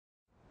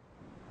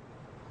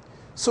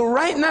So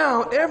right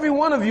now, every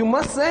one of you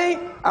must say,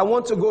 I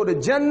want to go to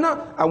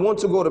Jannah, I want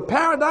to go to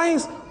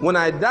paradise. When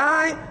I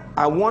die,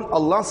 I want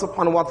Allah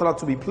subhanahu wa ta'ala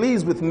to be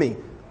pleased with me.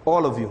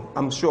 All of you,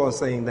 I'm sure, are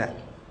saying that.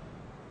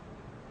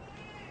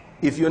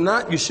 If you're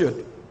not, you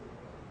should.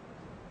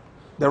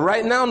 That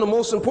right now, the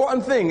most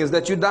important thing is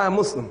that you die a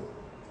Muslim.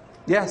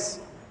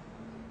 Yes.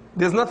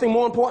 There's nothing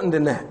more important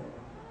than that.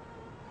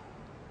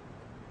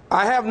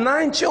 I have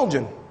 9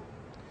 children.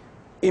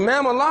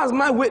 Imam, Allah is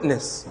my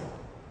witness.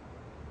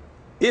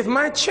 If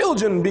my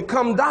children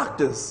become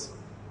doctors,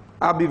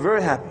 I'll be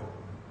very happy.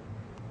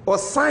 Or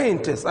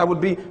scientists, I would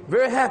be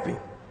very happy.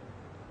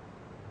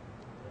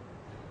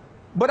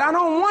 But I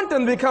don't want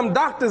them to become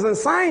doctors and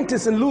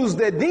scientists and lose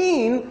their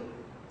deen.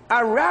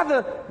 I'd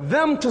rather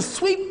them to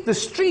sweep the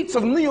streets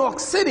of New York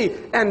City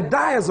and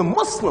die as a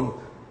Muslim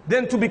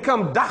than to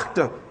become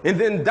doctor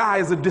and then die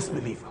as a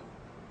disbeliever.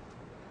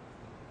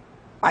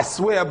 I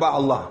swear by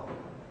Allah.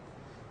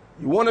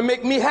 You want to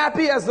make me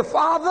happy as the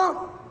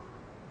father?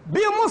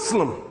 Be a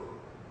Muslim.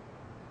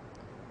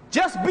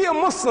 Just be a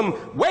Muslim.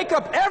 Wake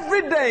up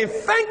every day.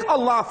 Thank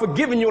Allah for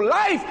giving you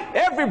life.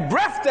 Every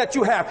breath that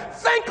you have.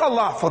 Thank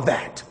Allah for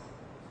that.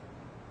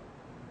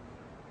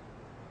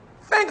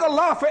 Thank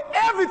Allah for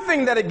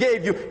everything that it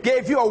gave you.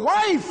 Gave you a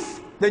wife,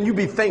 then you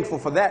be thankful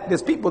for that.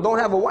 There's people who don't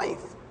have a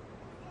wife.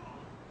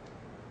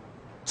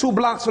 2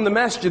 blocks from the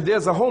masjid,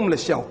 there's a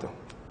homeless shelter.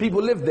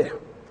 People live there,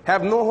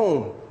 have no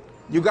home.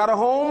 You got a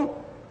home?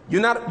 You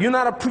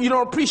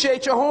don't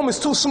appreciate your home, it's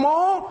too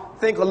small?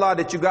 Thank Allah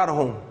that you got a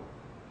home.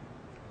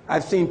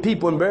 I've seen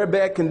people in very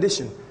bad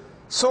condition.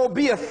 So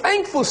be a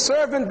thankful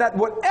servant that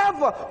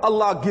whatever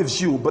Allah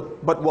gives you,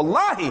 but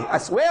wallahi, I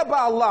swear by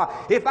Allah,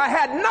 if I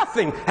had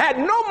nothing, had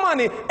no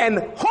money, and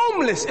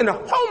homeless in a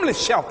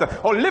homeless shelter,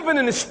 or living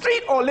in the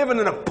street, or living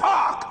in a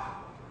park,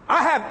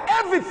 I have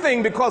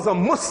everything because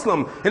I'm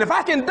Muslim. And if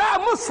I can die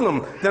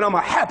Muslim, then I'm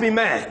a happy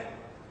man.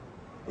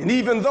 And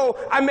even though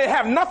I may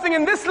have nothing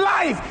in this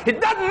life,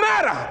 it doesn't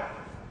matter.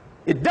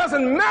 It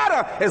doesn't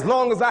matter as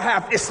long as I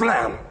have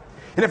Islam.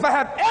 And if I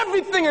have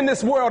everything in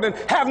this world and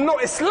have no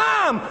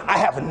Islam, I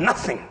have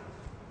nothing.